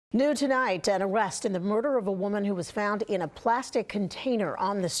New tonight, an arrest in the murder of a woman who was found in a plastic container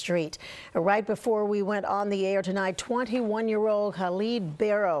on the street. Right before we went on the air tonight, 21-year-old Khalid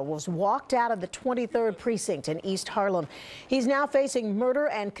Barrow was walked out of the 23rd precinct in East Harlem. He's now facing murder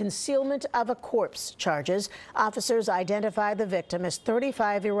and concealment of a corpse charges. Officers identified the victim as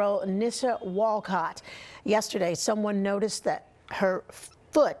 35-year-old Nissa Walcott. Yesterday, someone noticed that her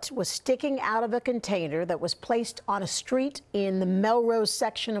foot was sticking out of a container that was placed on a street in the Melrose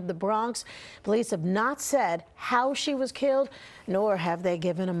section of the Bronx. Police have not said how she was killed, nor have they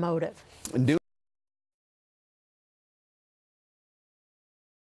given a motive.